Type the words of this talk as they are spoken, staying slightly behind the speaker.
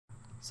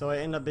So I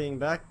end up being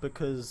back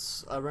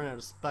because I ran out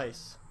of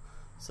space.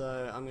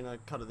 So I'm going to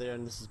cut it there,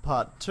 and this is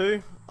part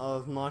 2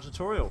 of my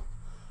tutorial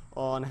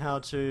on how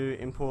to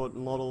import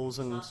models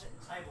and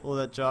all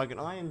that jargon.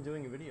 I am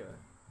doing a video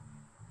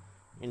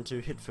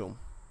into Hitfilm.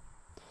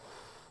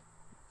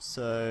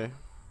 So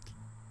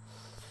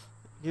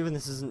given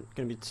this isn't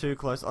going to be too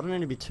close, I don't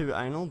need to be too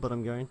anal, but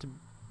I'm going to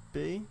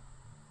be.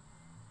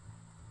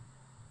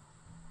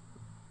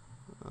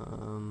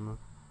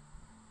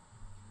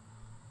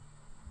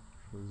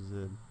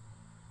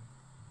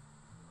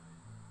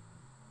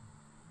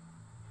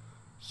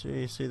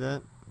 Z. See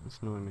that? It's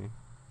annoying me.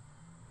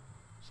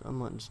 So I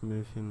might just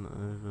move him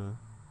over.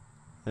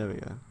 There we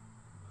go.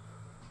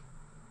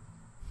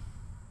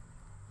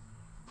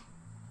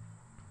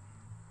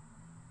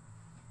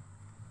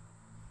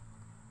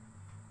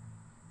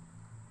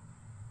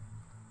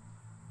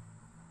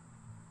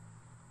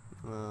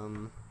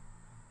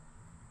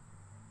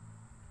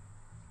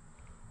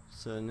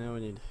 So now we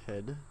need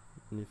head,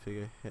 new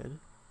figure head.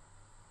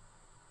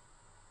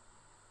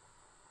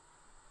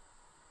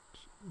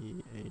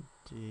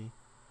 EAD.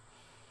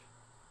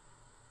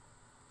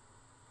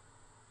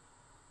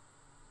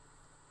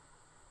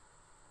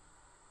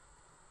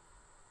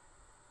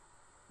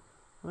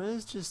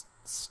 Where's just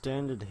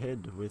standard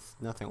head with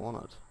nothing on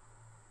it?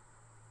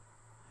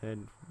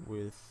 Head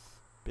with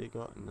big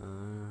eye?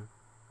 No.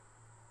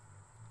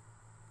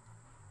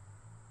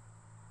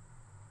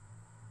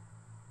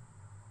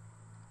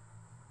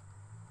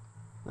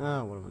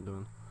 Ah, what am I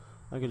doing?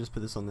 I could just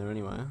put this on there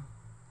anyway.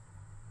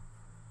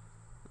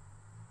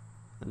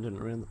 And didn't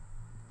around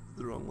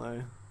the wrong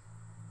way.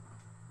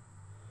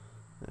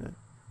 Yeah,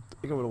 I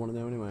think I would have wanted to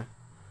know anyway.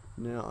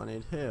 Now I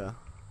need hair.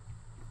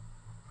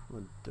 What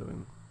am I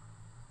doing?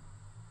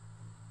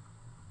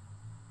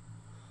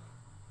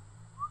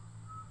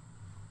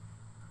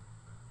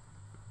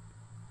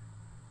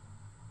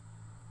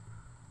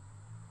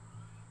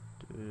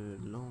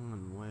 Long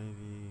and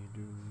wavy.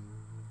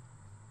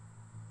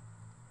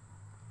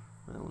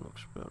 That one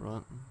looks about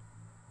right.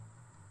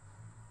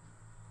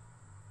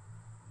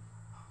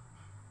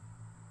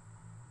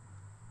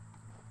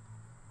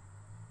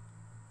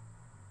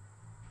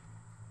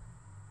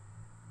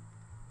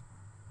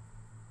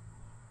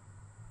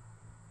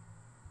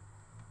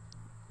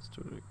 Let's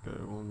do it, go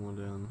one more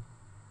down.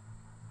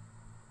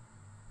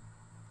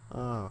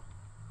 Oh,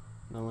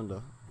 no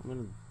wonder. I'm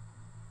gonna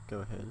go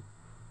ahead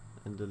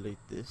and delete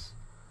this.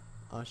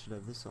 I should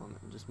have this on,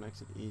 it just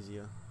makes it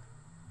easier.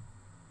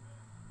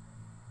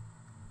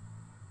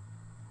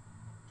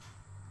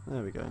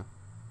 There we go.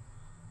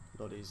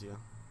 A lot easier.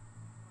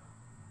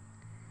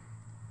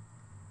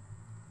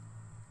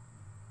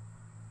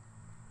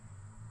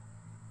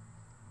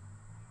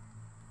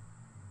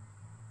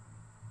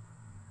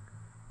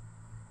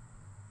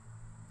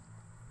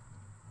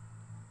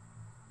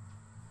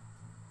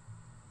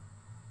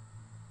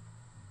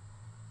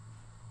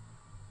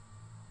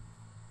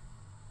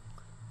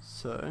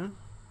 So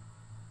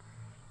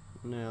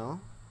now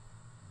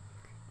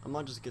I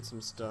might just get some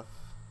stuff.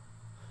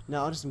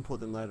 Now I'll just import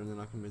them later and then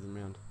I can move them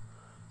around.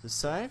 So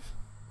save,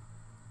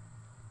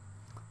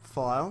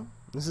 file.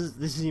 This is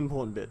the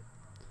important bit.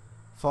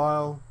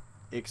 File,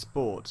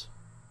 export,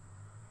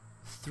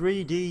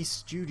 3D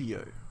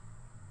Studio,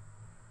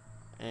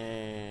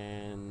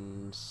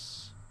 and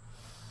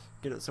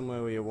get it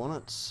somewhere where you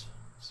want it.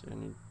 So I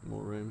need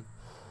more room.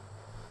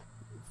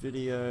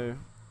 Video.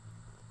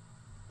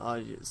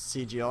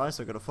 CGI,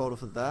 so I got a folder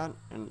for that,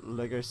 and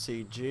Lego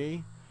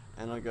CG,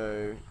 and I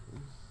go.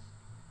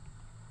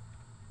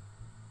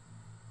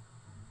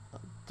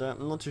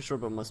 I'm not too sure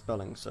about my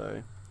spelling,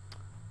 so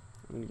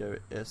I'm gonna go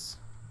S.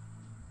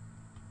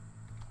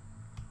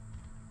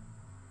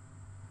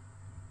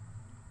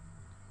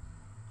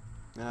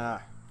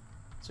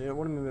 So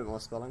what do you mean about my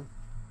spelling?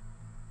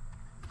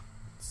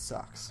 It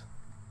sucks.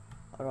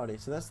 Alrighty,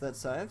 so that's that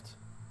saved.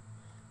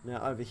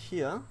 Now over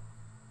here.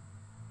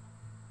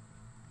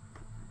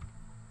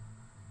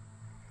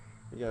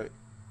 You go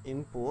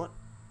import,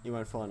 you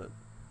won't find it.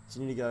 So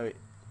you need to go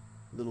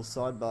little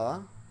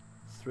sidebar,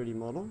 3D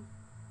model,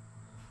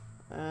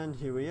 and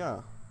here we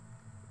are.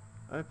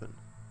 Open.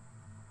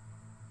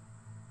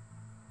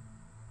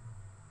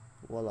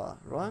 Voila,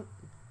 right?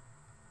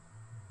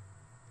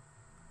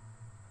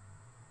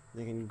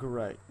 Thinking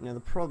great. Now the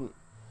problem,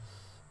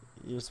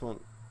 you just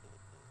want,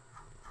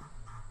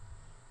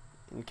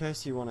 in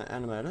case you want to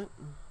animate it,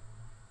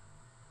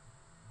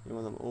 you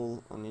want them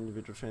all on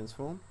individual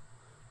transform.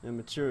 Now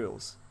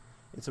materials,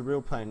 it's a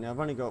real pain. Now I've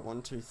only got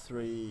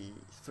three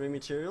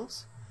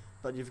materials,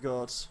 but you've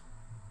got,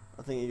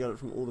 I think you got it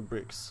from all the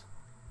bricks.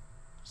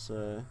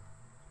 So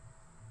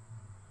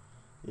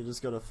you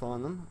just got to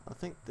find them. I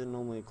think they're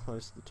normally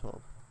close to the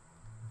top,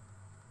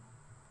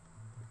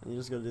 and you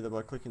just got to do that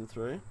by clicking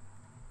through,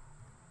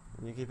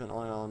 and you keep an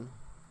eye on.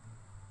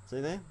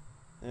 See there?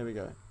 There we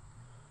go.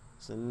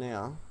 So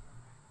now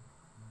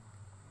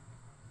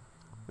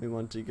we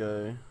want to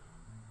go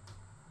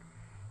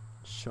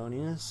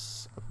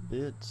shininess up a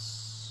bit.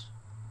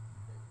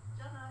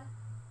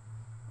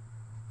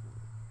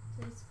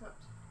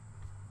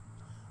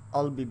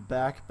 I'll be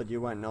back, but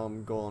you won't know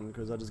I'm gone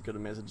because I just got a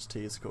message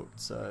tea is cooked,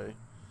 so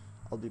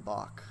I'll be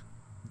back.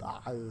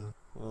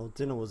 Well,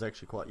 dinner was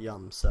actually quite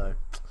yum, so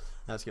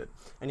that's good.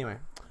 Anyway,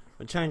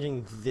 we're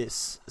changing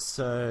this,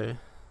 so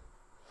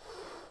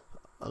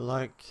I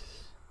like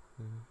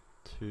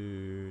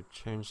to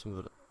change some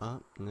of it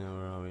up. Now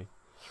where are we?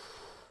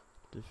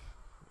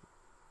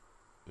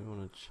 We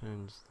want to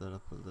change that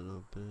up a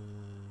little bit.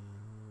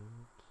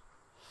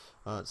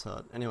 Oh, it's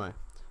hard. Anyway,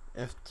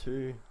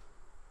 F2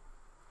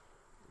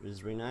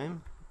 is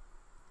rename,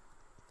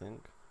 I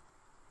think.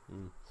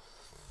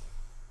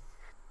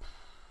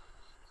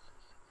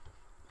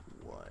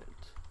 White.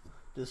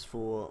 Just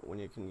for when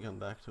you can come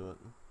back to it.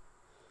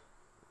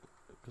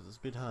 Because it's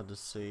a bit hard to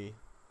see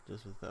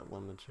just with that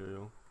one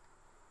material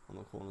on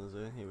the corners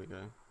there. Here we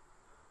go.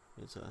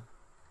 It's a,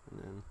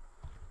 and then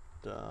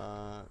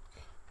dark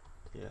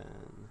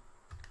tan.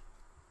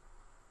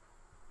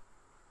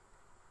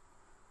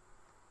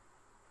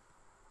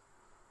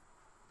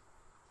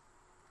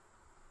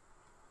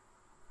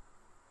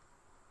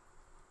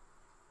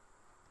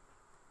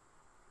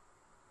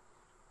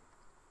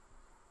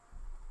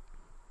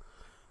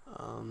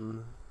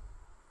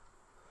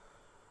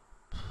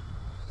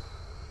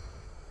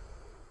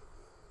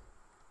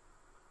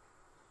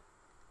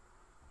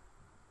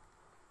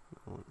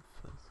 I want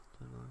first,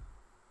 don't I?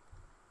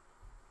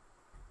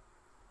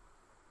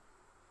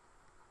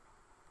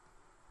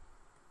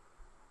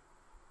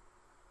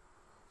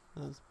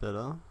 That's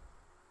better.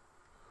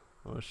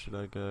 Or should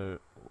I go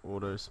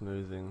auto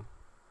smoothing?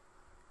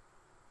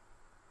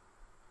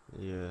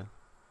 Yeah,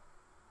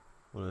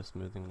 auto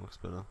smoothing looks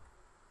better.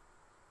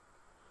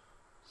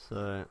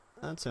 So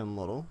that's our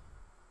model.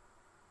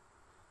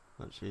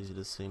 Much easier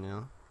to see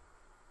now.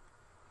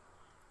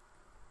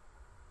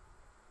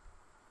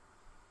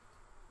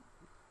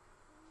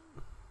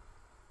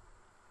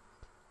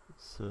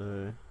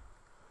 So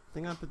I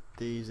think I put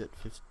these at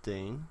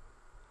 15.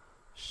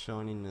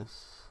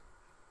 Shininess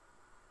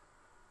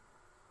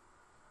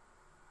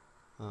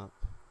up.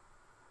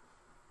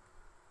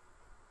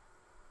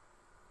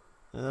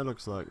 Yeah, that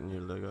looks like new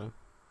logo,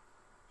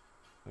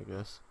 I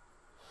guess.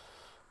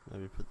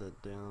 Maybe put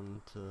that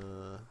down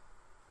to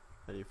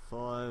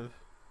 85.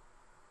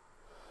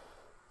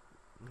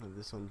 Have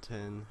this on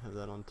 10, have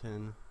that on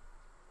 10.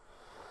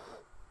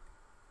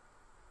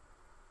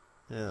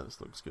 Yeah, this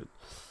looks good.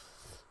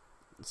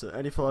 So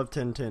 85,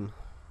 10, 10.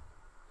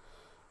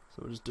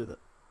 So we'll just do that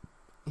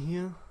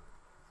here.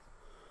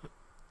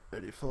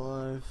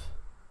 85,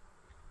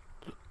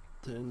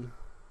 10.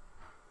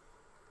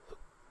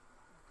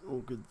 All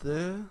good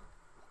there.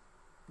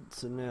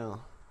 So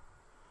now,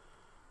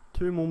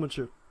 two more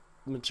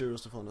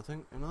materials to find, I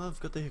think, and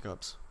I've got the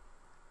hiccups.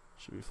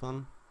 Should be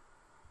fun.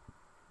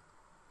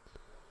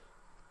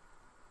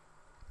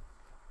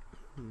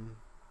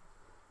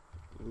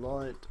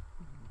 Light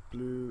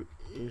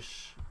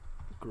bluish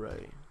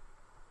grey.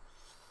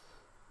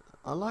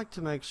 I like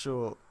to make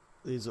sure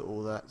these are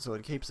all that, so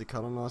it keeps the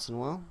colour nice and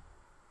well.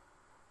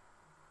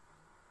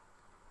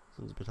 This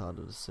one's a bit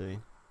harder to see.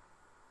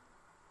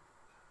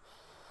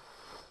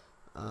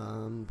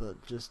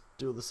 But just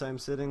do all the same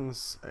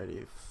settings.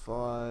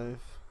 85,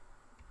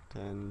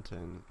 10,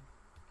 10.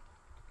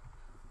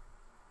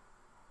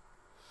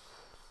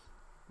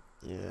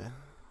 Yeah,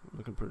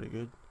 looking pretty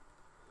good.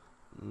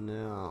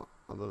 Now,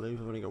 I believe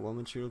I've only got one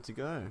material to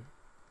go.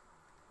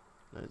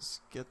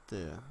 Let's get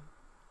there.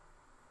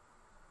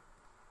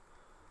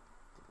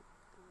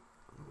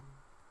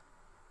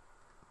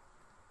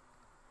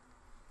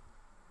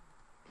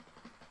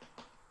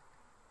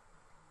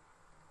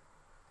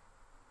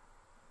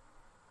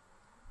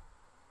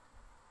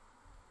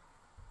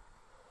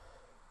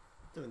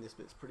 Doing this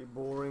bit's pretty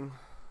boring.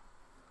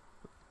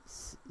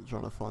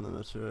 Trying to find the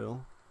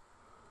material.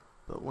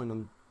 But when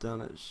I'm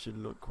done, it should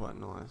look quite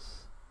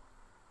nice.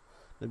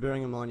 Now,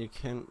 bearing in mind, you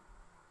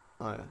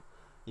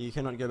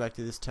cannot go back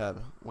to this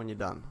tab when you're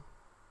done.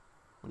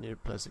 When you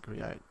press the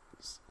create,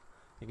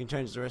 you can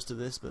change the rest of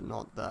this, but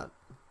not that.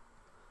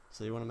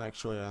 So you want to make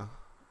sure you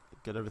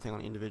get everything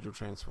on individual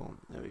transform.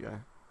 There we go.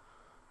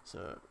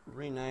 So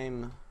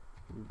rename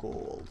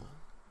gold.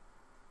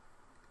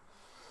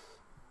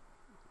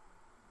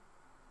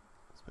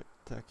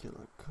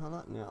 Spectacular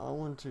color. Now I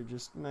want to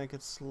just make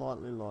it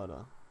slightly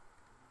lighter.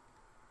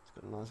 It's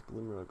got a nice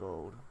glimmer of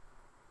gold.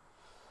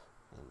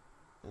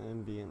 And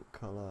ambient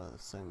color,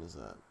 same as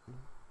that.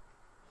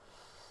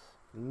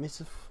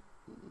 Emissive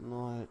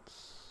light.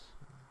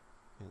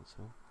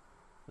 Cancel.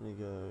 I'm gonna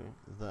go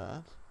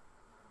that,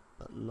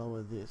 but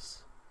lower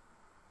this.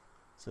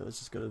 So it's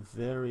just got a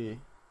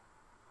very,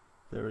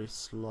 very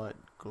slight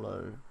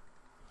glow.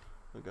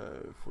 We'll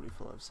go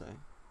 45, say.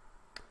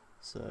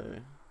 So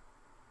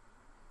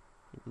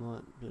you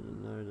might be able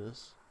to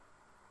notice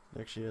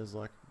it actually has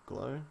like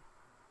glow.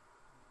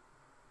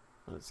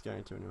 Well, it's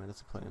going to anyway,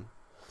 that's a plan.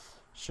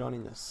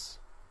 Shininess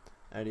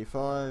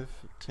 85,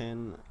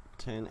 10,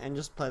 10, and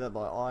just play that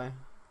by eye,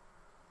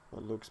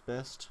 what looks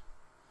best.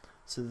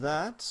 So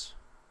that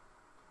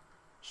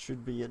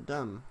should be it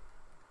done.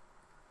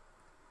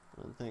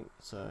 I don't think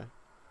so.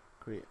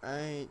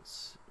 Create,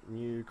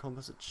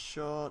 composite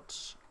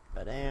shot.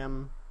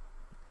 Badam.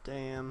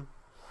 Damn.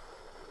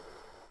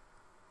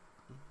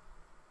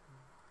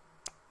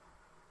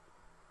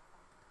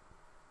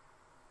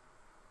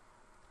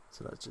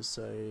 So let's just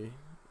say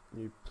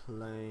new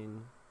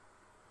plane.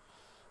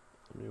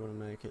 And we want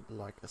to make it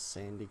like a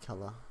sandy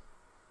color.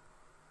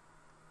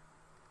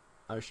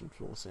 Ocean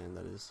floor sand,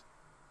 that is.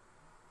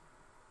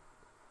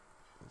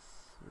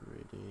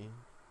 3D.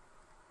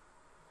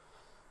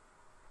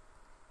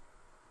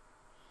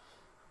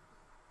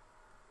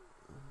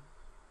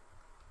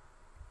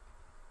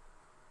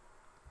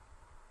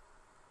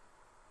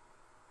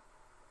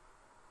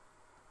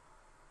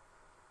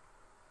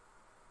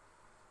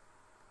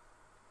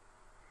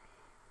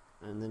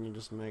 And then you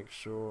just make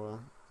sure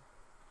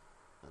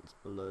that's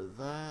below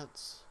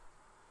that.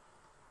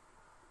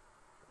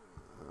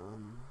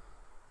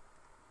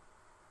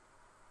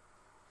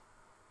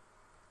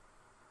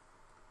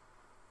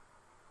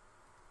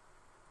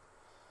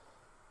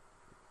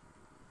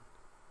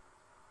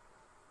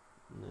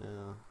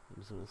 Now I'm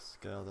just going to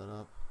scale that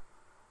up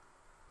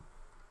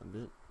a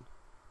bit.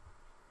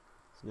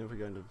 So now if we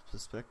go into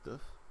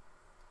perspective,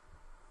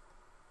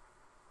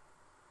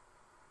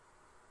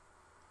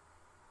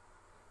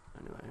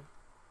 anyway,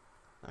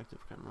 active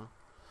camera,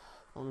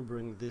 I want to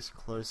bring this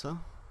closer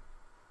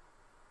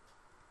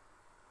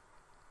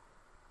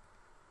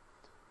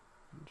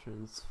and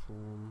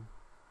transform.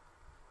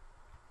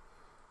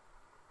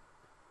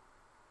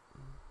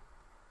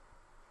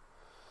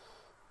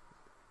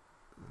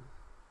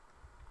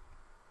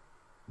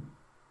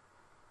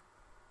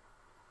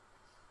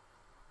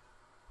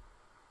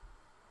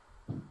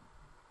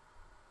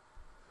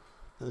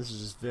 This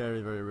is just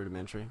very, very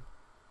rudimentary,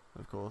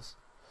 of course.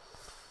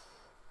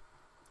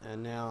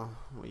 And now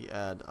we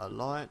add a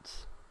light.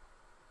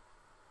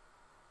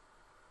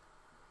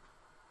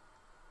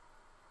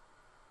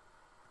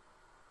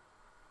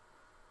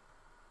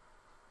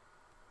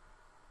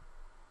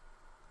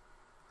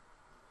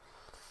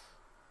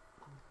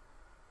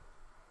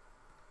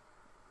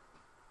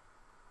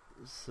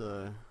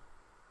 So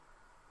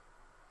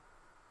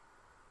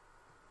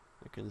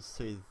you can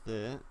see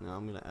there. Now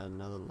I'm going to add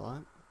another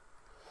light.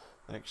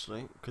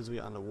 Actually, because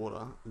we're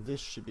underwater,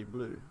 this should be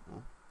blue.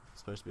 Oh,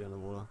 it's supposed to be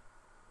underwater.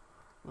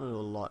 A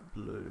little light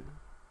blue.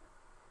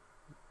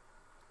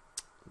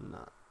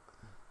 Nah.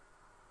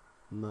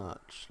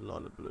 Much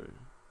lighter blue.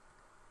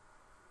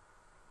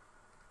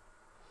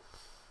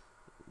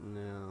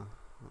 Now,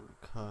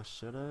 cast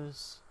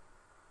shadows.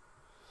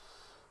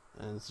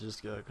 And so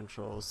just go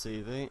Control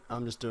CV.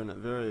 I'm just doing it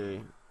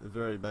very,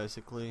 very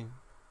basically.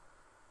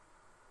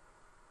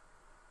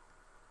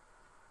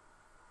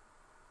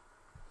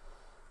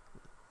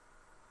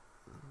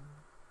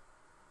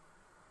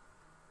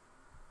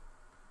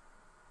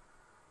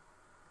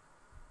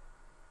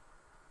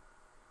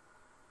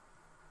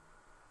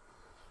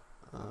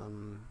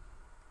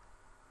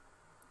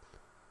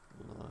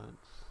 Light.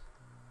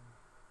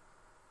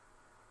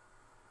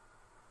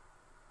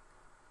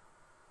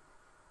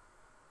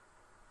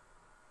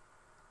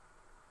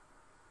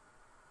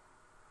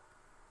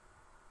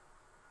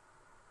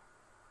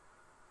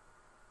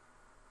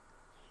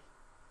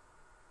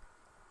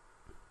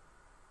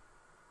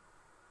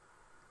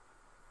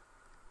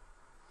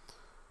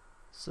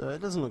 So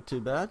it doesn't look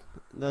too bad.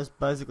 That's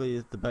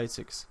basically the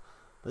basics.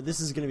 But this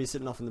is going to be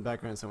sitting off in the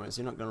background somewhere,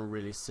 so you're not going to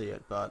really see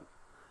it, but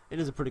it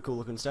is a pretty cool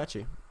looking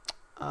statue.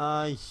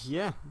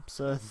 Yeah,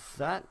 so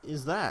that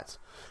is that.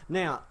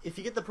 Now, if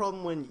you get the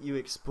problem when you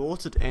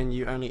export it and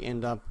you only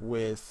end up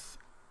with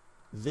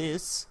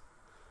this,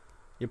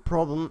 your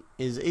problem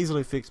is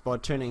easily fixed by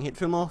turning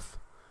Hitfilm off,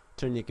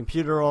 turning your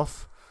computer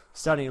off,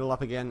 starting it all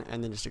up again,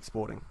 and then just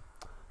exporting.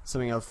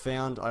 Something I've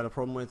found I had a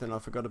problem with, and I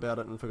forgot about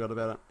it,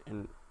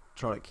 and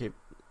try to keep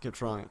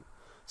trying it.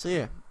 So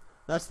yeah,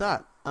 that's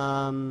that.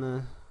 I'm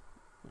gonna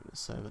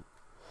save it,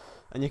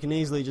 and you can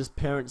easily just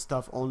parent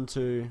stuff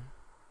onto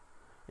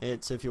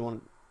it. So if you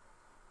want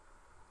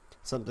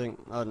something,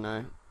 I don't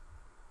know,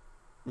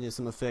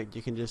 some effect,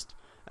 you can just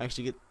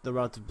actually get the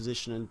relative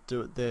position and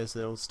do it there, so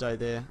it'll stay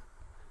there.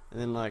 And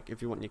then, like,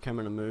 if you want your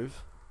camera to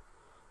move,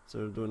 so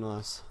it'll do a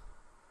nice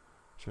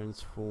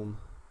transform.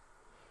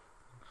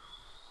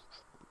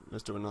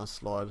 Let's do a nice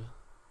slide.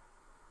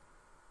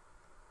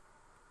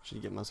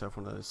 Should get myself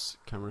one of those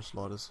camera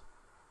sliders,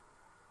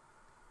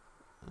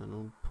 and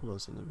I'll pull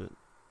us in a bit.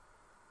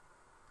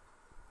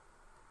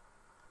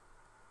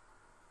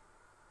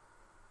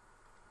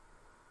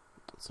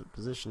 So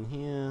position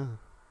here,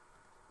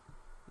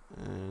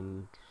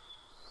 and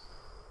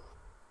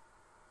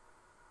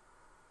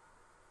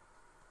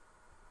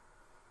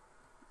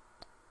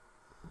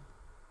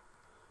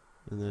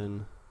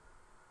then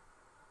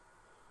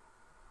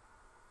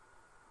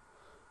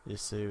you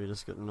see we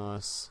just got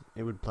nice.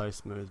 It would play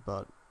smooth,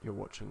 but you're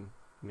watching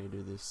me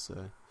do this,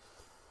 so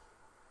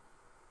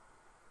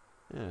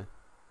yeah,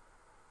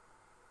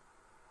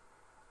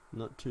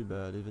 not too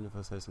bad, even if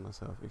I say so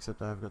myself,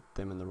 except I have got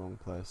them in the wrong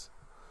place,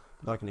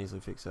 but I can easily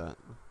fix that.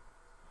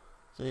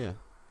 So yeah,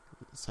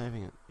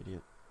 saving it,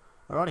 idiot.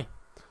 Alrighty,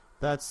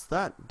 that's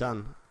that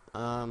done.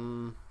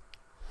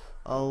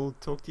 I'll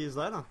talk to you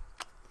later.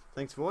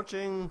 Thanks for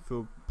watching.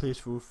 Please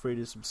feel free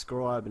to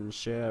subscribe and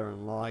share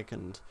and like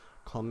and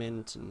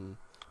comment and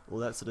all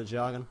that sort of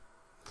jargon.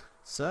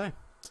 So,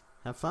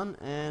 have fun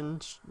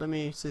and let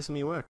me see some of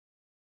your work.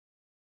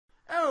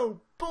 Oh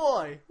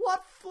boy,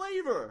 what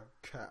flavour?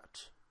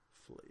 Cat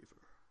flavour.